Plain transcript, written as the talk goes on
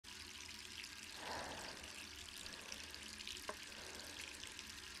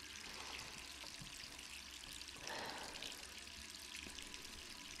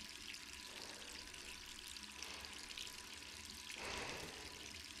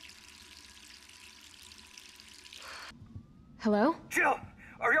Hello? Jill,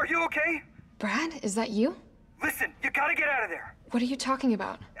 are you okay? Brad, is that you? Listen, you gotta get out of there. What are you talking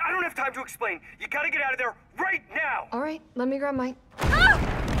about? I don't have time to explain. You gotta get out of there right now. All right, let me grab my...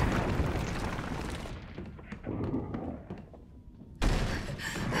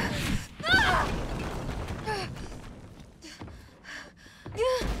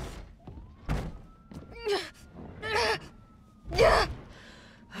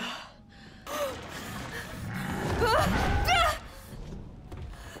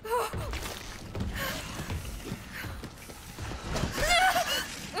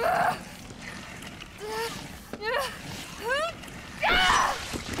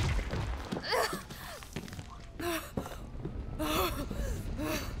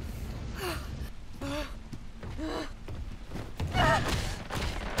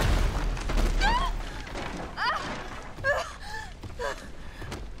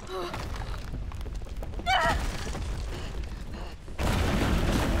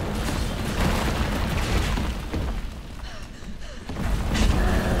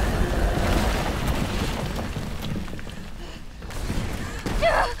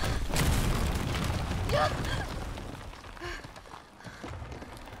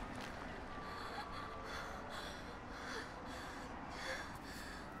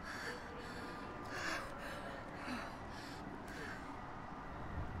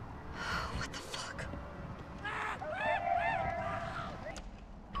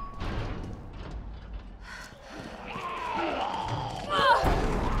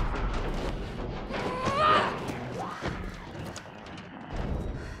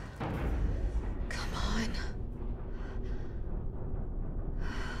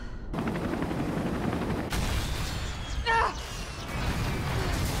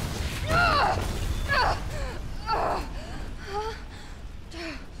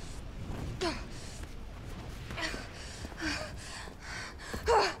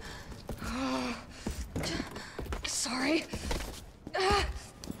 Sorry. Oh,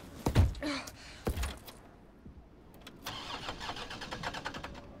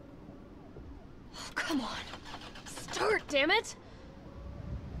 come on. Start, damn it!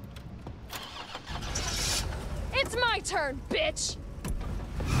 It's my turn, bitch!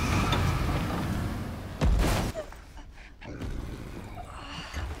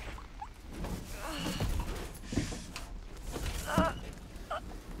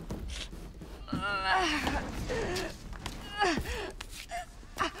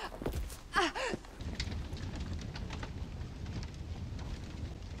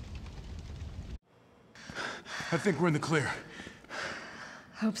 I think we're in the clear.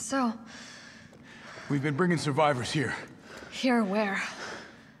 Hope so. We've been bringing survivors here. Here where?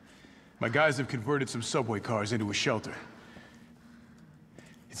 My guys have converted some subway cars into a shelter.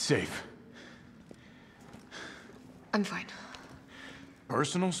 It's safe. I'm fine.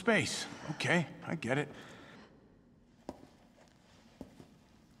 Personal space. Okay, I get it.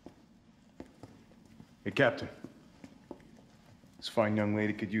 Hey, Captain. This fine young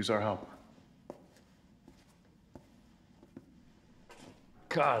lady could use our help.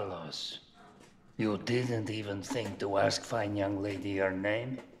 Carlos, you didn't even think to ask fine young lady her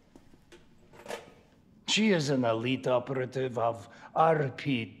name? She is an elite operative of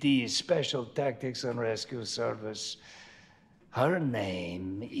RPD, Special Tactics and Rescue Service. Her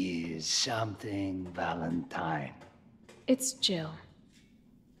name is something Valentine. It's Jill.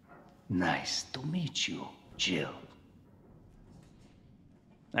 Nice to meet you, Jill.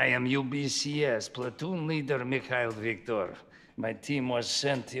 I am UBCS Platoon Leader Mikhail Victor. My team was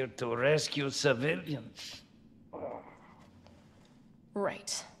sent here to rescue civilians.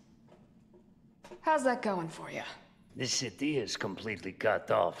 Right. How's that going for you? The city is completely cut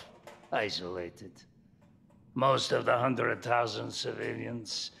off, isolated. Most of the 100,000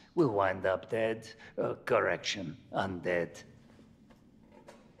 civilians will wind up dead. Correction, undead.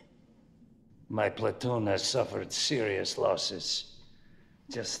 My platoon has suffered serious losses.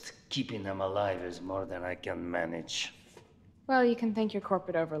 Just keeping them alive is more than I can manage. Well, you can thank your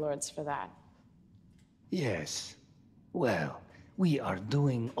corporate overlords for that. Yes. Well, we are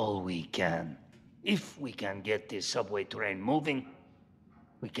doing all we can. If we can get this subway train moving,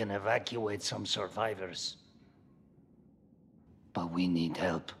 we can evacuate some survivors. But we need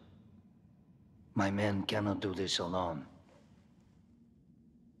help. My men cannot do this alone.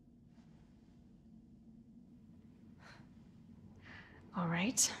 All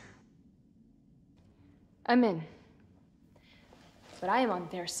right. I'm in. But I am on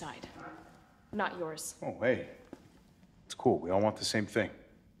their side, not yours. Oh, hey. It's cool. We all want the same thing.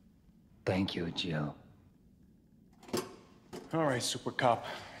 Thank you, Jill. All right, Super Cop.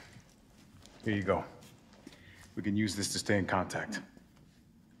 Here you go. We can use this to stay in contact.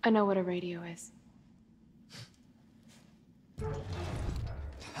 I know what a radio is.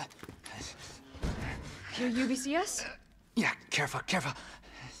 Your UBCS? Yeah, careful, careful.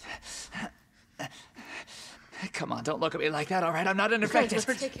 Come on, don't look at me like that, all right? I'm not unaffected.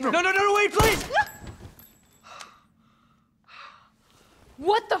 let's take care of No, wait, please!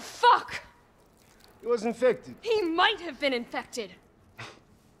 What the fuck? He was infected. He might have been infected.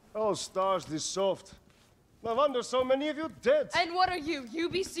 Oh, stars, this soft. No wonder so many of you dead. And what are you,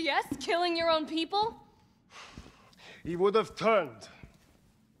 UBCS? Killing your own people? He would have turned.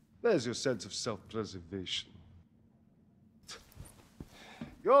 There's your sense of self-preservation.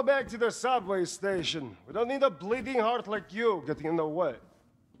 Go back to the subway station. We don't need a bleeding heart like you getting in the way.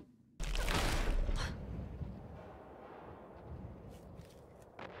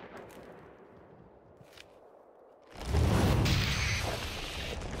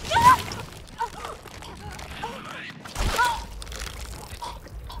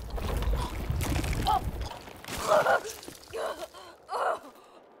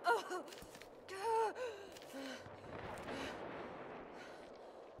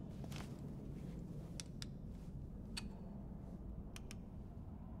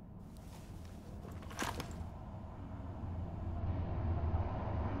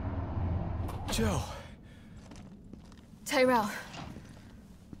 Joe, Tyrell.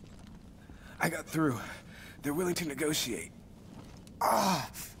 I got through. They're willing to negotiate.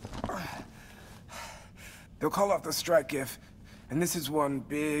 They'll call off the strike if, and this is one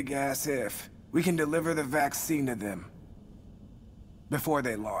big-ass if, we can deliver the vaccine to them before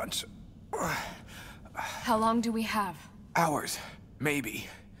they launch. How long do we have? Hours, maybe.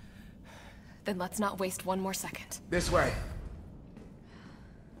 Then let's not waste one more second. This way.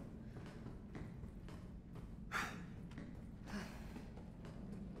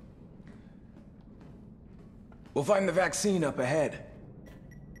 We'll find the vaccine up ahead.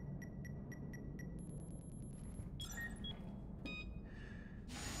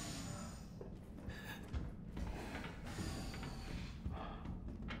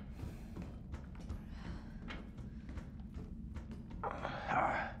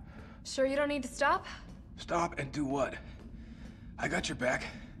 Sure you don't need to stop? Stop and do what? I got your back.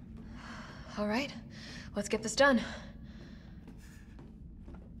 All right, let's get this done.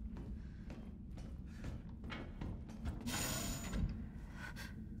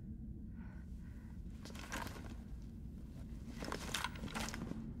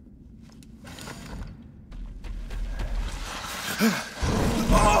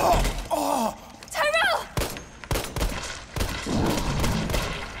 Tyrell!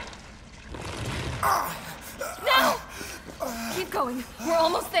 Now! Keep going. We're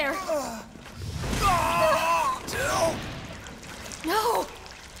almost there. No!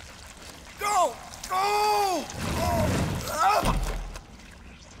 Go! Go!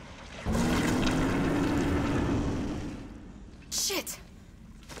 Shit!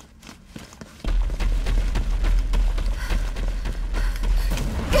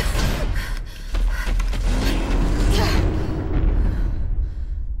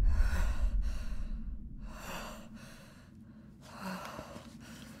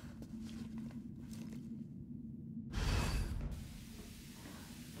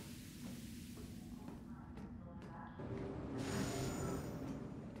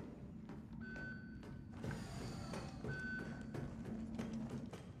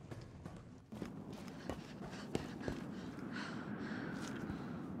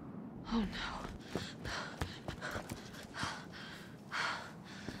 Oh no.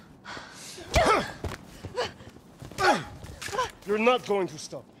 You're not going to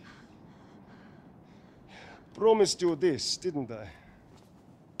stop. Promised you this, didn't I?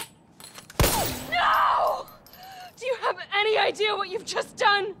 No! Do you have any idea what you've just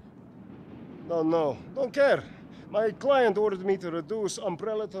done? No, don't care. My client ordered me to reduce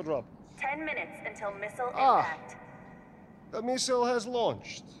Umbrella to rubble. 10 minutes until missile Ah. impact. The missile has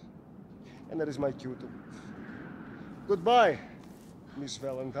launched. And that is my cue to leave. Goodbye, Miss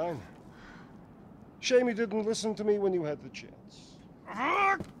Valentine. Shame you didn't listen to me when you had the chance.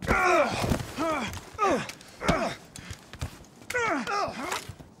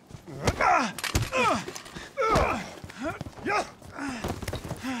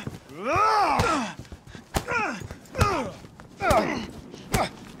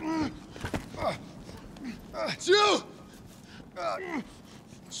 Jill!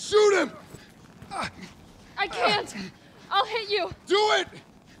 Shoot him! I can't! I'll hit you! Do it!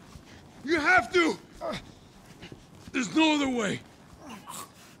 You have to! There's no other way.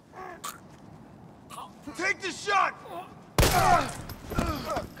 Take the shot!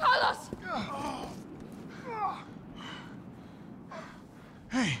 Carlos!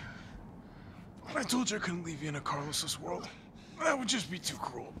 told you I couldn't leave you in a Carlos's world. That would just be too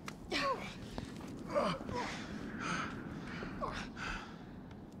cruel.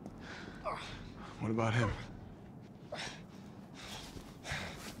 What about him?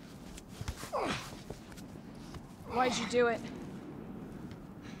 Why'd you do it?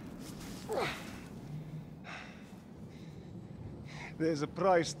 There's a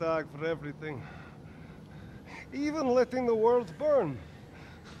price tag for everything. Even letting the world burn.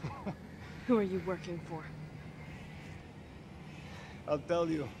 Who are you working for? I'll tell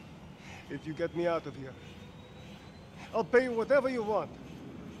you, if you get me out of here. I'll pay you whatever you want.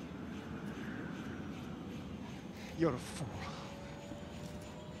 You're a fool.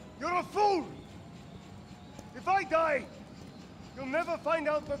 You're a fool! If I die, you'll never find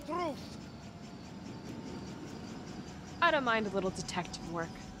out the truth. I don't mind a little detective work.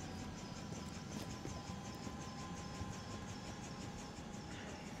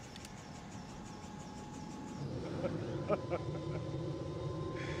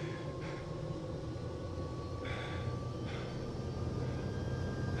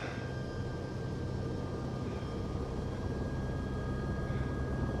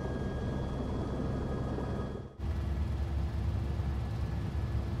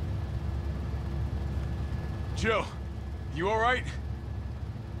 Jill, you all right?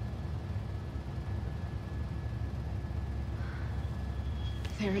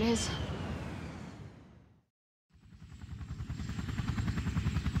 There it is.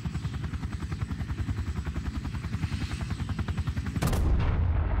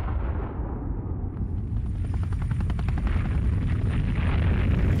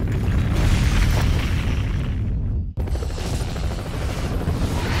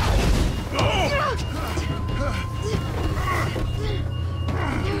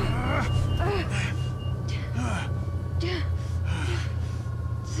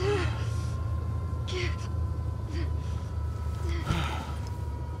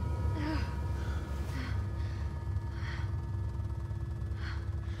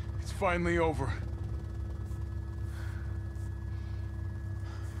 Finally over.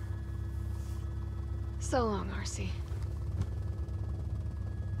 So long, RC.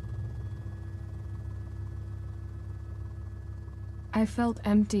 I felt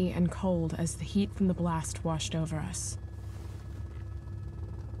empty and cold as the heat from the blast washed over us.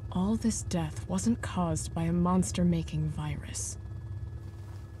 All this death wasn't caused by a monster-making virus.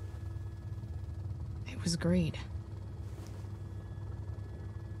 It was greed.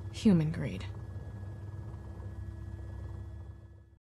 Human greed.